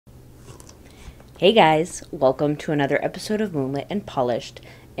Hey guys, welcome to another episode of Moonlit and Polished.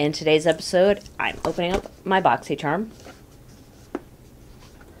 In today's episode, I'm opening up my BoxyCharm.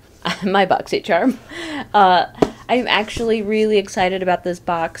 I'm actually really excited about this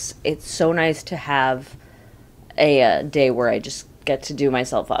box. It's so nice to have a day where I just get to do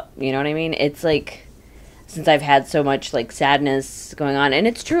myself up. You know what I mean? It's like, since I've had so much like sadness going on, and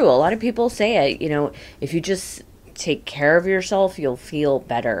it's true, a lot of people say it, if you just take care of yourself, you'll feel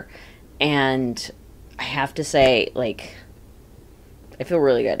better. And I have to say, like, I feel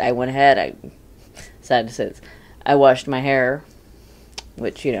really good. I went ahead, sad to say, I washed my hair,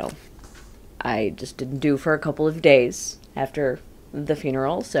 which, I just didn't do for a couple of days after the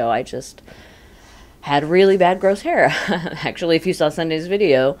funeral, so I just had really bad gross hair. Actually, if you saw Sunday's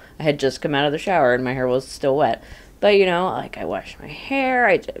video, I had just come out of the shower and my hair was still wet. But, I washed my hair,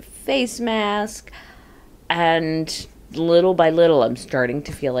 I did a face mask, and little by little, I'm starting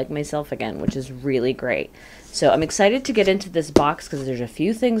to feel like myself again, which is really great. So I'm excited to get into this box because there's a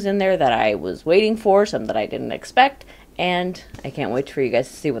few things in there that I was waiting for, some that I didn't expect, and I can't wait for you guys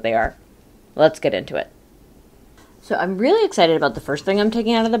to see what they are. Let's get into it. So I'm really excited about the first thing I'm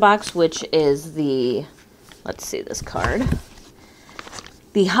taking out of the box, which is let's see this card.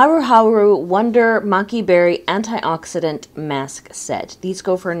 The Haru Haru Wonder Maki Berry Antioxidant Mask Set. These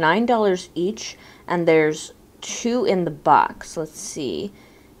go for $9 each, and there's 2 in the box. Let's see.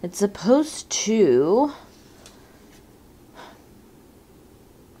 It's supposed to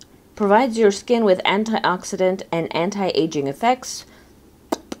provides your skin with antioxidant and anti-aging effects,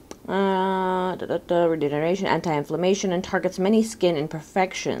 regeneration, anti-inflammation, and targets many skin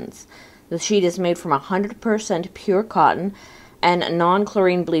imperfections. The sheet is made from 100% pure cotton and a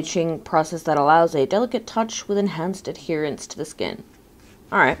non-chlorine bleaching process that allows a delicate touch with enhanced adherence to the skin.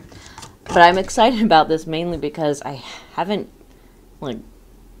 Alright. But I'm excited about this mainly because I haven't,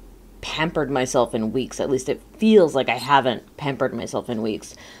 pampered myself in weeks. At least it feels like I haven't pampered myself in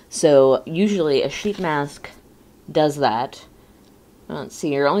weeks. So usually a sheet mask does that. Let's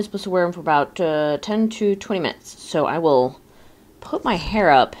see, you're only supposed to wear them for about 10 to 20 minutes. So I will put my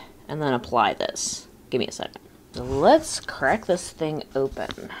hair up and then apply this. Give me a second. So let's crack this thing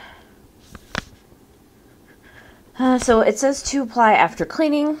open. So it says to apply after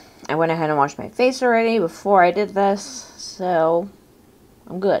cleaning. I went ahead and washed my face already before I did this, so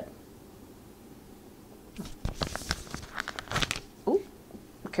I'm good. Ooh,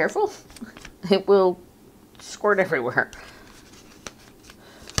 careful. It will squirt everywhere.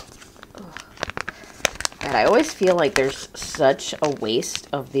 And I always feel like there's such a waste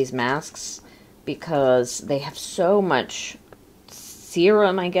of these masks because they have so much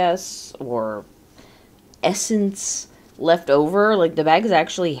serum, I guess, or essence left over. Like, the bag is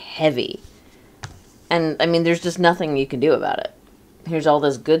actually heavy. And, I mean, there's just nothing you can do about it. Here's all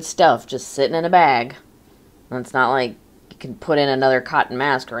this good stuff just sitting in a bag. And it's not like you can put in another cotton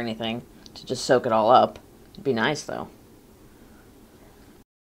mask or anything to just soak it all up. It'd be nice, though.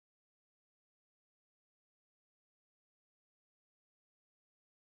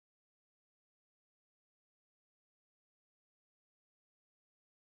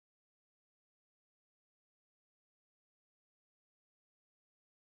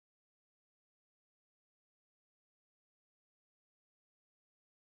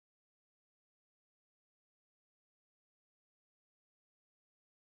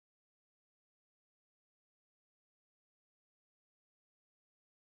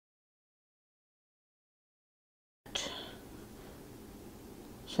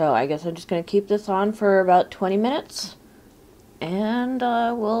 So I guess I'm just going to keep this on for about 20 minutes. And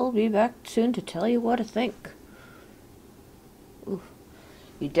we'll be back soon to tell you what to think. Ooh.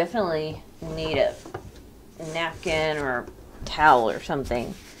 You definitely need a napkin or towel or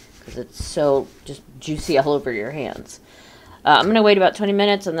something because it's so just juicy all over your hands. I'm going to wait about 20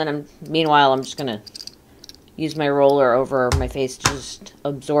 minutes and then meanwhile I'm just going to use my roller over my face to just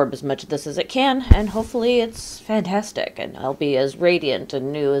absorb as much of this as it can, and hopefully it's fantastic and I'll be as radiant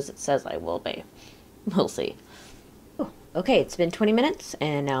and new as it says I will be. We'll see. Oh, okay, it's been 20 minutes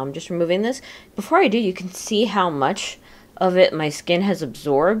and now I'm just removing this. Before I do, you can see how much of it my skin has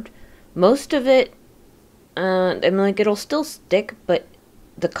absorbed. Most of it, it'll still stick, but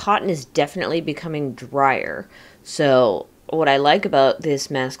the cotton is definitely becoming drier. So what I like about this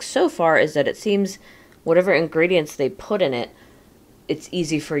mask so far is that it seems whatever ingredients they put in it, it's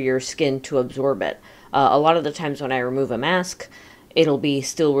easy for your skin to absorb it. A lot of the times when I remove a mask, it'll be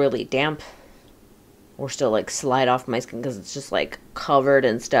still really damp or still slide off my skin because it's just covered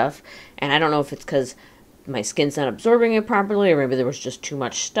and stuff. And I don't know if it's because my skin's not absorbing it properly or maybe there was just too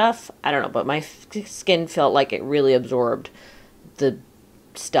much stuff. I don't know, but my skin felt like it really absorbed the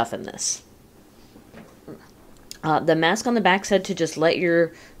stuff in this. The mask on the back said to just let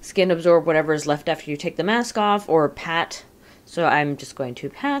your skin absorb whatever is left after you take the mask off, or pat. So I'm just going to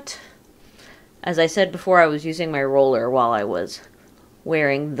pat. As I said before, I was using my roller while I was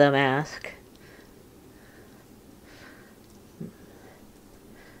wearing the mask.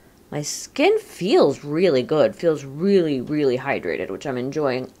 My skin feels really good, feels really, really hydrated, which I'm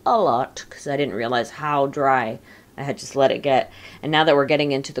enjoying a lot because I didn't realize how dry I had just let it get. And now that we're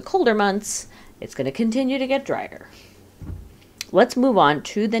getting into the colder months, it's going to continue to get drier. Let's move on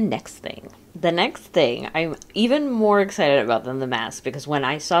to the next thing. The next thing I'm even more excited about than the mask, because when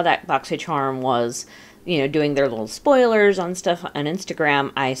I saw that BoxyCharm was, you know, doing their little spoilers on stuff on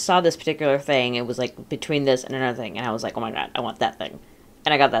Instagram, I saw this particular thing. It was like between this and another thing, and I was like, oh my god, I want that thing.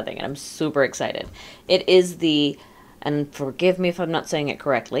 And I got that thing, and I'm super excited. It is the, and forgive me if I'm not saying it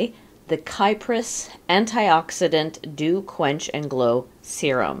correctly, the Kypris Antioxidant Dew Quench and Glow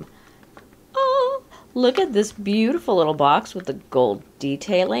Serum. Oh, look at this beautiful little box with the gold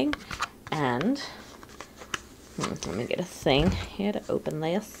detailing. And, let me get a thing here to open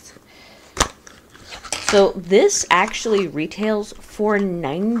this. So this actually retails for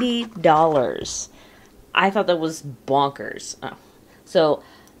 $90. I thought that was bonkers. Oh. So,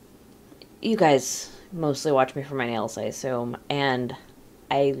 you guys mostly watch me for my nails, I assume, and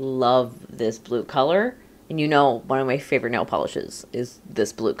I love this blue color. And you know, one of my favorite nail polishes is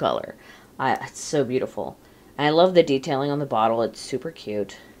this blue color. It's so beautiful. And I love the detailing on the bottle. It's super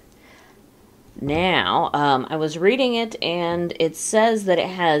cute. Now, I was reading it, and it says that it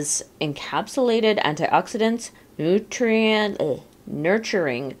has encapsulated antioxidants, nurturing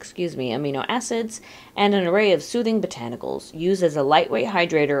amino acids, and an array of soothing botanicals used as a lightweight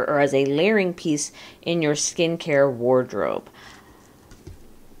hydrator or as a layering piece in your skincare wardrobe.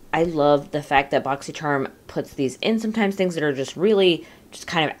 I love the fact that BoxyCharm puts these in, sometimes things that are just really just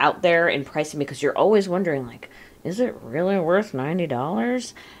kind of out there in pricing, because you're always wondering, like, is it really worth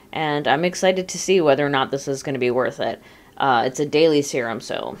 $90? And I'm excited to see whether or not this is going to be worth it. It's a daily serum,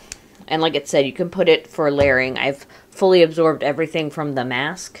 so... And like it said, you can put it for layering. I've fully absorbed everything from the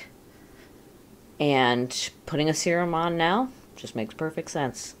mask. And putting a serum on now just makes perfect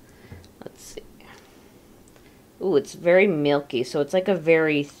sense. Let's see. Ooh, it's very milky, so it's like a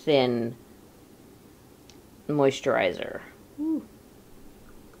very thin moisturizer. Ooh.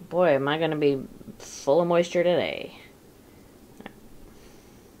 Boy, am I going to be full of moisture today.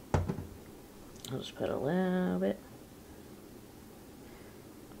 I'll just put a little bit.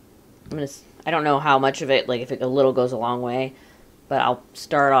 I don't know how much of it, like if a little goes a long way, but I'll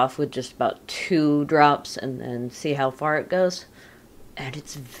start off with just about 2 drops and then see how far it goes. And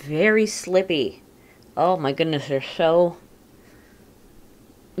it's very slippy. Oh my goodness, they're so...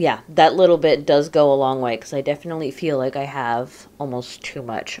 Yeah, that little bit does go a long way, because I definitely feel like I have almost too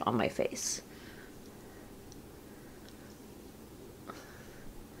much on my face.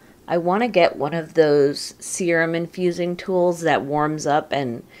 I want to get one of those serum infusing tools that warms up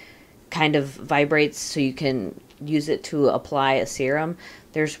and kind of vibrates so you can use it to apply a serum.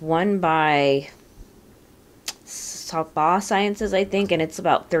 There's one by Spa Sciences, I think, and it's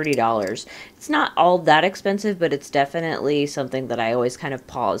about $30. It's not all that expensive, but it's definitely something that I always kind of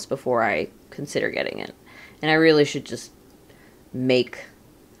pause before I consider getting it. And I really should just make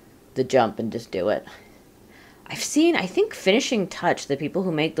the jump and just do it. I've seen, I think Finishing Touch, the people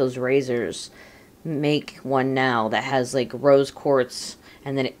who make those razors, make one now that has like rose quartz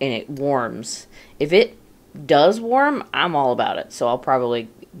and then it warms. If it does warm, I'm all about it. So I'll probably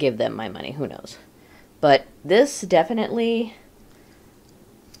give them my money. Who knows? But this definitely,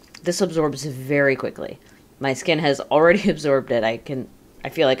 this absorbs very quickly. My skin has already absorbed it. I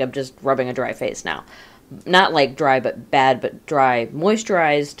feel like I'm just rubbing a dry face now. Not like dry but bad, but dry,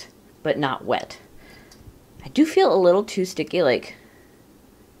 moisturized, but not wet. I do feel a little too sticky, like,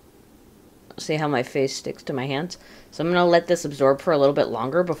 see how my face sticks to my hands? So I'm going to let this absorb for a little bit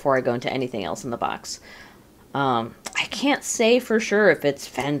longer before I go into anything else in the box. I can't say for sure if it's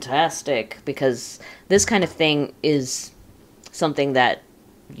fantastic, because this kind of thing is something that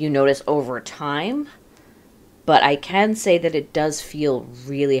you notice over time, but I can say that it does feel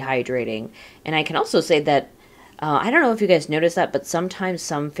really hydrating. And I can also say that I don't know if you guys notice that, but sometimes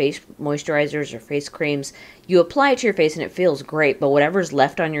some face moisturizers or face creams, you apply it to your face and it feels great, but whatever's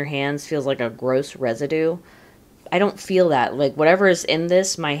left on your hands feels like a gross residue. I don't feel that. Like, whatever is in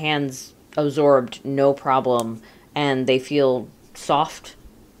this, my hands absorbed no problem, and they feel soft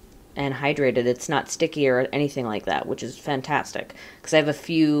and hydrated. It's not sticky or anything like that, which is fantastic, because I have a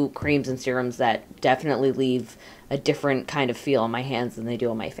few creams and serums that definitely leave a different kind of feel on my hands than they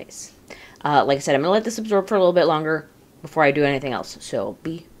do on my face. Like I said, I'm going to let this absorb for a little bit longer before I do anything else. So,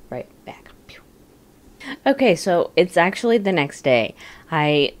 be right back. Okay, so it's actually the next day.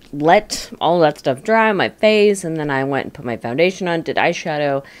 I let all that stuff dry on my face, and then I went and put my foundation on, did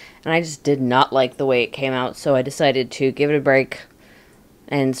eyeshadow, and I just did not like the way it came out, so I decided to give it a break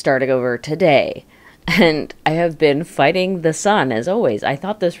and start over today. And I have been fighting the sun, as always. I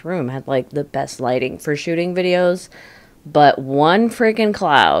thought this room had, like, the best lighting for shooting videos, but one freaking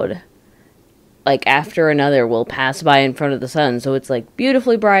cloud, like, after another will pass by in front of the sun. So it's like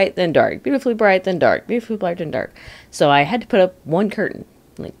beautifully bright, then dark, beautifully bright, then dark, beautifully bright, then dark. So I had to put up one curtain,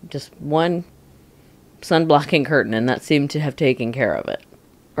 like just one sun blocking curtain, and that seemed to have taken care of it,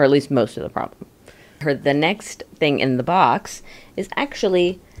 or at least most of the problem. The next thing in the box is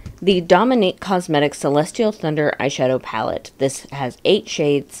actually the Dominique Cosmetics Celestial Thunder eyeshadow palette. This has 8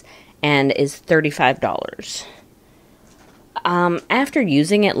 shades and is $35. After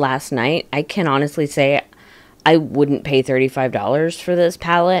using it last night, I can honestly say I wouldn't pay $35 for this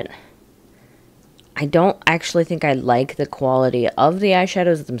palette. I don't actually think I like the quality of the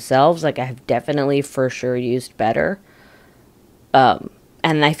eyeshadows themselves. Like, I have definitely for sure used better. And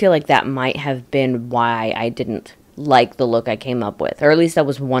I feel like that might have been why I didn't like the look I came up with. Or at least that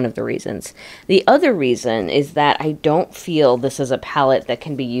was one of the reasons. The other reason is that I don't feel this is a palette that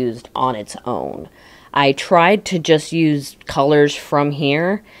can be used on its own. I tried to just use colors from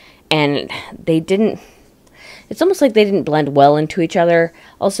here, and they didn't... It's almost like they didn't blend well into each other.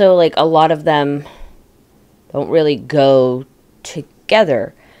 Also, like, a lot of them don't really go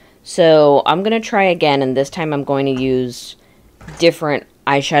together. So I'm going to try again, and this time I'm going to use different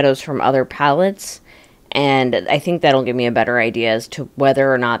eyeshadows from other palettes. And I think that'll give me a better idea as to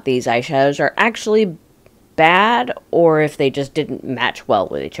whether or not these eyeshadows are actually bad, or if they just didn't match well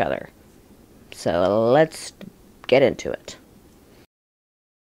with each other. So let's get into it.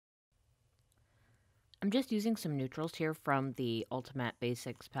 I'm just using some neutrals here from the Ultimate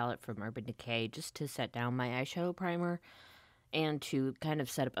Basics palette from Urban Decay just to set down my eyeshadow primer and to kind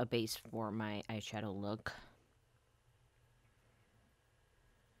of set up a base for my eyeshadow look.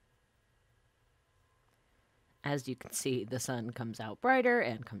 As you can see, the sun comes out brighter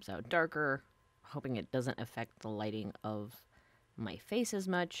and comes out darker, hoping it doesn't affect the lighting of my face as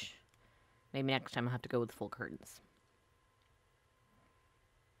much. Maybe next time I'll have to go with full curtains.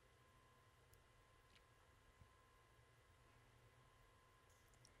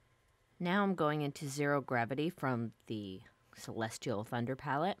 Now I'm going into Zero Gravity from the Celestial Thunder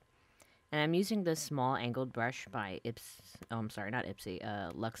palette. And I'm using this small angled brush by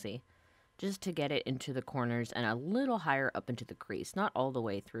Luxie. Just to get it into the corners and a little higher up into the crease. Not all the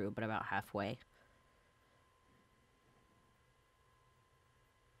way through, but about halfway.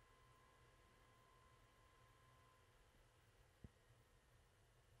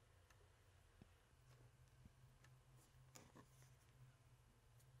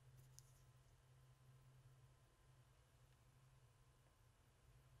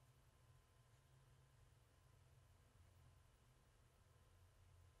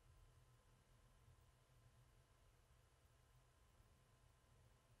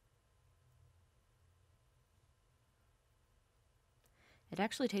 It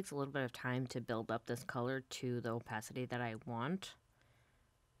actually takes a little bit of time to build up this color to the opacity that I want.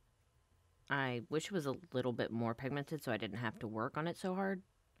 I wish it was a little bit more pigmented so I didn't have to work on it so hard.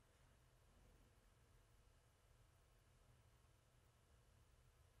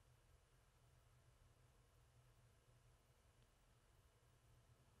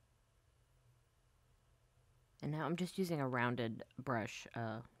 And now I'm just using a rounded brush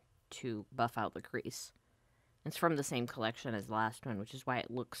to buff out the crease. It's from the same collection as the last one, which is why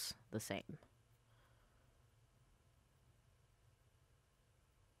it looks the same.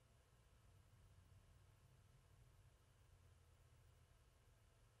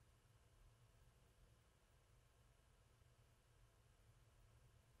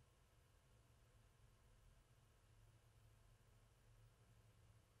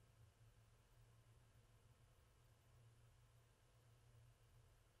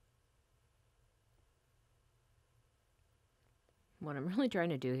 What I'm really trying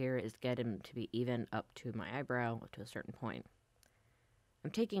to do here is get him to be even up to my eyebrow up to a certain point. I'm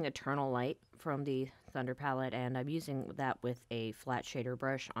taking Eternal Light from the Thunder palette, and I'm using that with a flat shader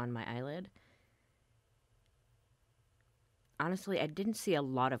brush on my eyelid. Honestly, I didn't see a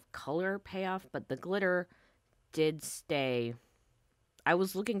lot of color payoff, but the glitter did stay. I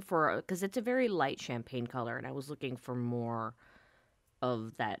was looking for, because it's a very light champagne color, and I was looking for more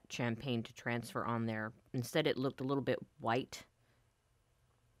of that champagne to transfer on there. Instead, it looked a little bit white.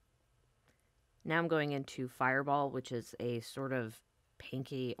 Now I'm going into Fireball, which is a sort of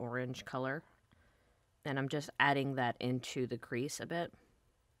pinky orange color. And I'm just adding that into the crease a bit.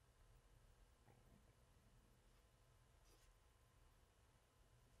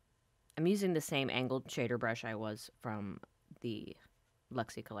 I'm using the same angled shader brush I was from the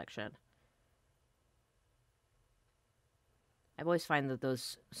Luxie collection. I've always find that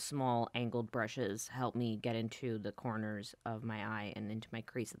those small angled brushes help me get into the corners of my eye and into my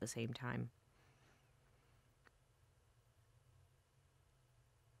crease at the same time.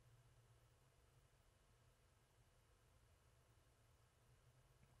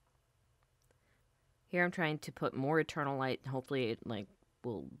 Here I'm trying to put more Eternal Light. Hopefully it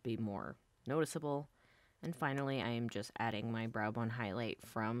will be more noticeable. And finally I am just adding my brow bone highlight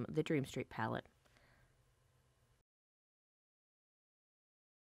from the Dream Street palette.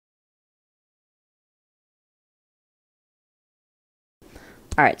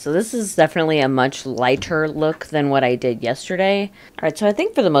 Alright, so this is definitely a much lighter look than what I did yesterday. Alright, so I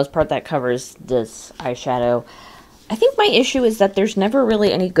think for the most part that covers this eyeshadow. I think my issue is that there's never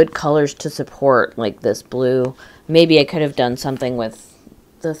really any good colors to support, like this blue. Maybe I could have done something with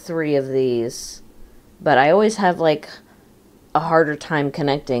the 3 of these, but I always have like a harder time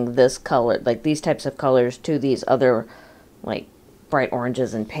connecting this color, like these types of colors, to these other like bright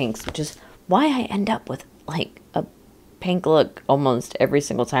oranges and pinks, which is why I end up with like a pink look almost every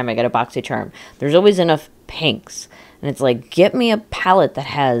single time I get a BoxyCharm. There's always enough pinks, and it's like, get me a palette that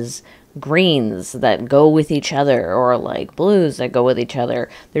has greens that go with each other, or like blues that go with each other.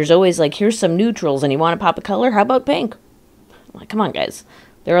 There's always like, here's some neutrals and you want to pop a color, how about pink? I'm like, come on guys,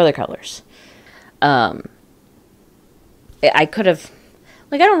 there are other colors. I could have,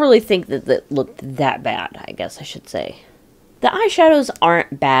 like, I don't really think that that looked that bad, I guess I should say. The eyeshadows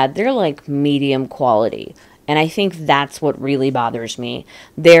aren't bad, they're like medium quality. And I think that's what really bothers me.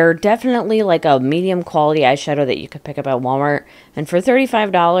 They're definitely like a medium quality eyeshadow that you could pick up at Walmart. And for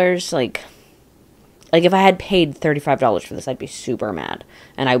 $35, like if I had paid $35 for this, I'd be super mad.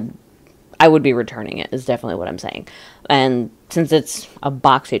 And I would be returning it, is definitely what I'm saying. And since it's a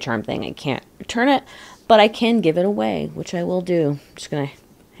BoxyCharm thing, I can't return it. But I can give it away, which I will do. I'm just going to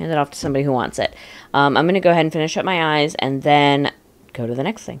hand it off to somebody who wants it. I'm going to go ahead and finish up my eyes and then go to the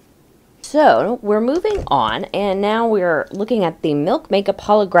next thing. So, we're moving on, and now we're looking at the Milk Makeup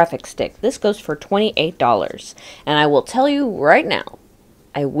Holographic Stick. This goes for $28, and I will tell you right now,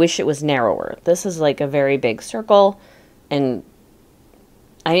 I wish it was narrower. This is like a very big circle, and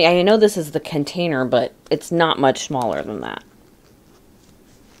I know this is the container, but it's not much smaller than that.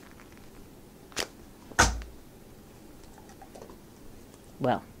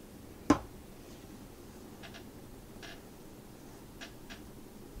 Well.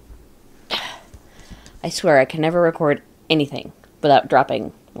 I swear I can never record anything without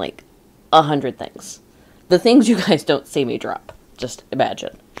dropping, like, 100 things. The things you guys don't see me drop. Just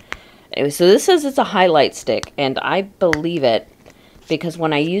imagine. Anyway, so this says it's a highlight stick, and I believe it because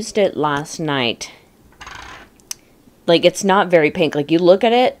when I used it last night, like, it's not very pink. Like, you look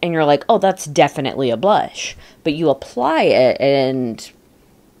at it, and you're like, oh, that's definitely a blush. But you apply it, and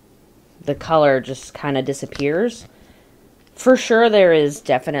the color just kind of disappears. For sure, there is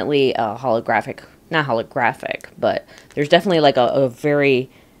definitely a holographic... Not holographic, but there's definitely like a very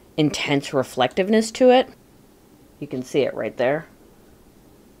intense reflectiveness to it. You can see it right there.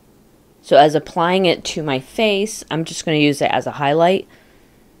 So as applying it to my face, I'm just going to use it as a highlight.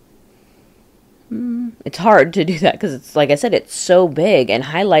 It's hard to do that because it's, like I said, it's so big, and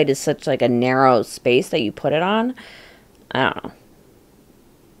highlight is such like a narrow space that you put it on. I don't know.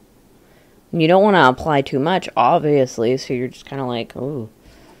 You don't want to apply too much, obviously, so you're just kind of like, ooh.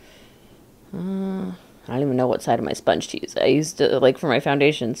 I don't even know what side of my sponge to use. I used it like for my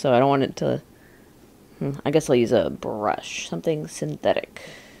foundation, so I don't want it to... I guess I'll use a brush. Something synthetic.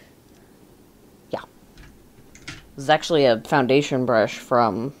 Yeah. This is actually a foundation brush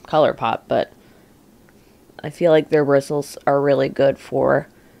from ColourPop, but I feel like their bristles are really good for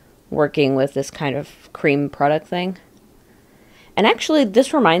working with this kind of cream product thing. And actually,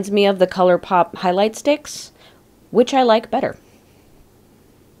 this reminds me of the ColourPop highlight sticks, which I like better.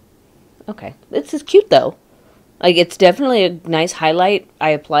 Okay, this is cute though. Like, it's definitely a nice highlight. I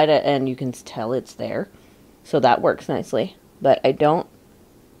applied it and you can tell it's there. So that works nicely. But I don't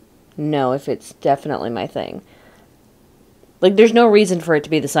know if it's definitely my thing. Like, there's no reason for it to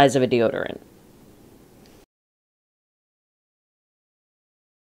be the size of a deodorant.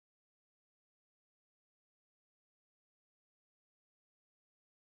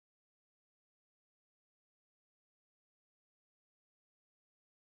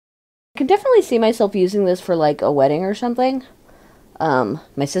 I can definitely see myself using this for like a wedding or something.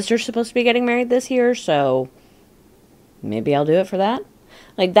 My sister's supposed to be getting married this year, so maybe I'll do it for that.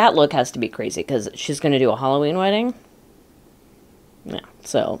 Like, that look has to be crazy because she's going to do a Halloween wedding. Yeah,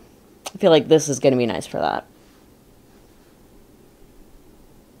 so I feel like this is going to be nice for that.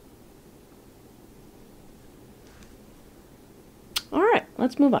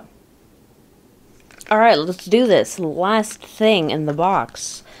 let's move on. All right, let's do this. Last thing in the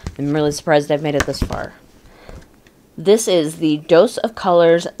box. I'm really surprised I've made it this far. This is the Dose of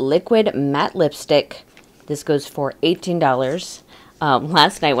Colors Liquid Matte Lipstick. This goes for $18.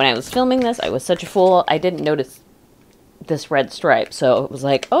 Last night when I was filming this, I was such a fool. I didn't notice this red stripe, so it was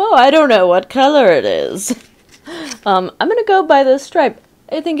like, oh, I don't know what color it is. I'm gonna go by this stripe.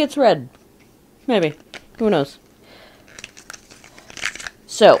 I think it's red. Maybe. Who knows?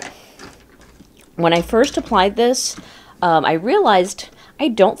 So, when I first applied this, I realized I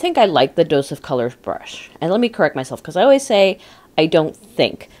don't think I like the Dose of Colors brush. And let me correct myself, because I always say I don't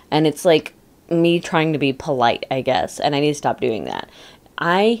think. And it's like me trying to be polite, I guess. And I need to stop doing that.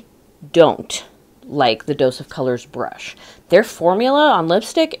 I don't like the Dose of Colors brush. Their formula on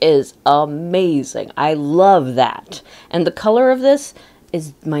lipstick is amazing. I love that. And the color of this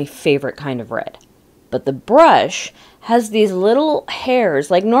is my favorite kind of red. But the brush has these little hairs,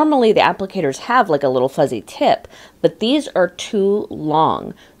 like normally the applicators have like a little fuzzy tip, but these are too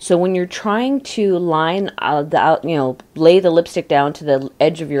long. So when you're trying to line lay the lipstick down to the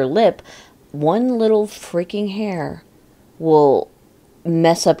edge of your lip, one little freaking hair will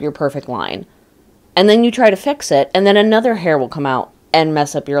mess up your perfect line. And then you try to fix it, and then another hair will come out and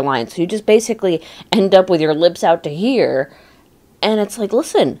mess up your line. So you just basically end up with your lips out to here, and it's like,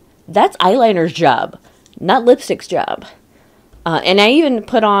 listen, that's eyeliner's job, not lipstick's job. And I even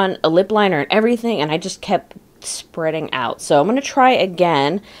put on a lip liner and everything, and I just kept spreading out. So I'm going to try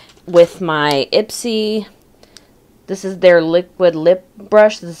again with my Ipsy. This is their liquid lip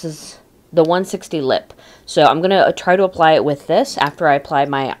brush. This is the 160 lip. So I'm going to try to apply it with this after I apply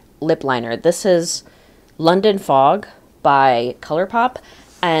my lip liner. This is London Fog by ColourPop.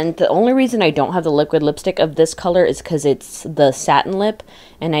 And the only reason I don't have the liquid lipstick of this color is because it's the satin lip,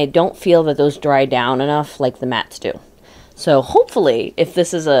 and I don't feel that those dry down enough like the mattes do. So hopefully, if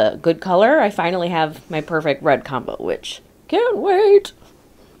this is a good color, I finally have my perfect red combo, which can't wait.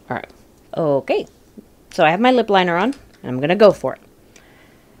 All right. Okay. So I have my lip liner on, and I'm going to go for it.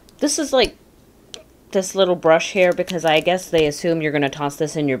 This is like this little brush here because I guess they assume you're going to toss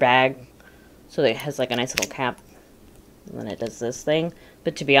this in your bag. So it has like a nice little cap. And then it does this thing.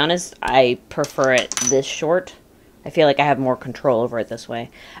 But to be honest, I prefer it this short. I feel like I have more control over it this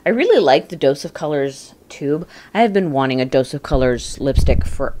way. I really like the Dose of Colors tube. I have been wanting a Dose of Colors lipstick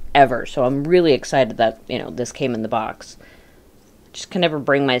forever. So I'm really excited that, this came in the box. Just can never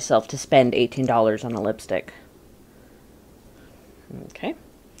bring myself to spend $18 on a lipstick. Okay.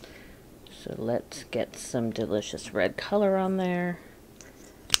 So let's get some delicious red color on there.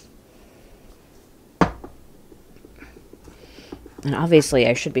 And obviously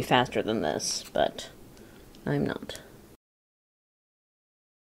I should be faster than this, but I'm not.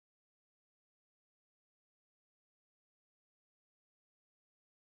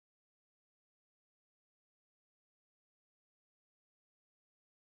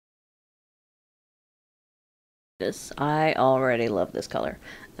 I already love this color.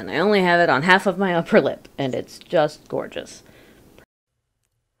 And I only have it on half of my upper lip, and it's just gorgeous.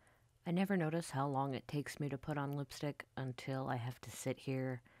 I never notice how long it takes me to put on lipstick until I have to sit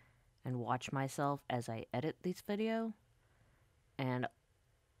here and watch myself as I edit these videos. And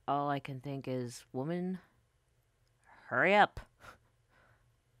all I can think is, woman, hurry up.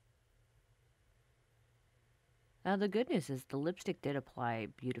 Now the good news is the lipstick did apply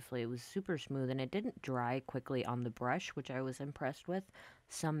beautifully. It was super smooth and it didn't dry quickly on the brush, which I was impressed with.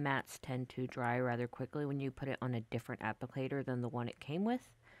 Some mattes tend to dry rather quickly when you put it on a different applicator than the one it came with.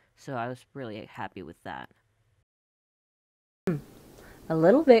 So I was really happy with that. A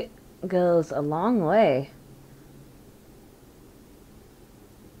little bit goes a long way.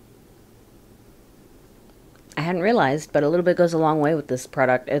 I hadn't realized, but a little bit goes a long way with this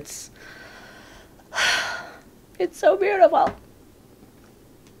product. It's so beautiful.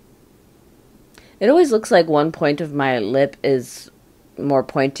 It always looks like one point of my lip is more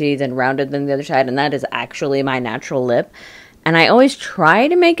pointy than rounded than the other side, and that is actually my natural lip. And I always try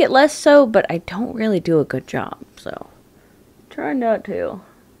to make it less so, but I don't really do a good job, so try not to.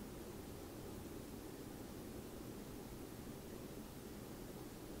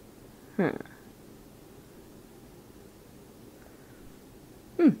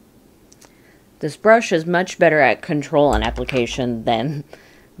 This brush is much better at control and application than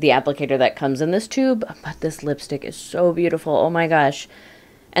the applicator that comes in this tube, but this lipstick is so beautiful. Oh my gosh.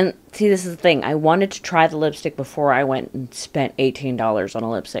 And see, this is the thing. I wanted to try the lipstick before I went and spent $18 on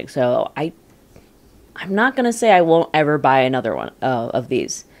a lipstick. So I'm not going to say I won't ever buy another one of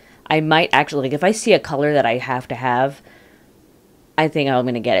these. I might actually, like, if I see a color that I have to have, I think I'm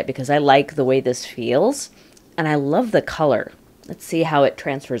going to get it because I like the way this feels. And I love the color. Let's see how it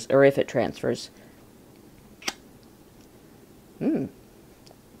transfers, or if it transfers.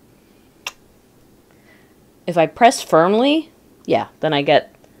 If I press firmly, yeah, then I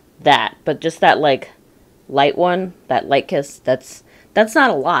get that. But just that, like, light one, that light kiss, that's not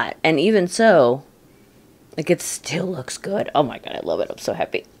a lot. And even so, like, it still looks good. Oh my god, I love it. I'm so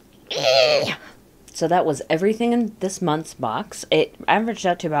happy. So that was everything in this month's box. It averaged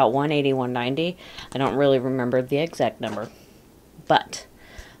out to about $180, $190. I don't really remember the exact number. But,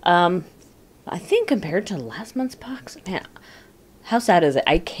 I think compared to last month's box, man, how sad is it?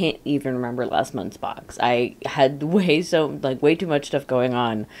 I can't even remember last month's box. I had way too much stuff going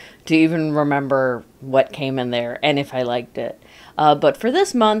on to even remember what came in there and if I liked it. But for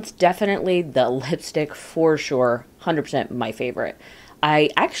this month, definitely the lipstick for sure, 100% my favorite. I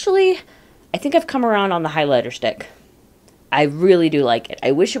think I've come around on the highlighter stick. I really do like it.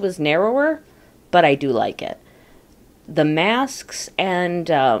 I wish it was narrower, but I do like it. The masks and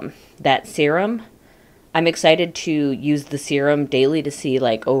that serum, I'm excited to use the serum daily to see,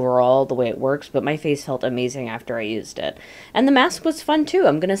 like, overall the way it works, but my face felt amazing after I used it. And the mask was fun, too.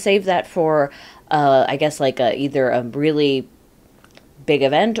 I'm going to save that for, I guess, like, either a really big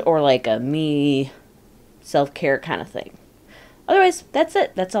event or, like, a me self-care kind of thing. Otherwise, that's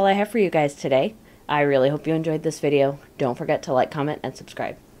it. That's all I have for you guys today. I really hope you enjoyed this video. Don't forget to like, comment, and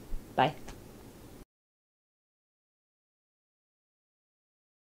subscribe.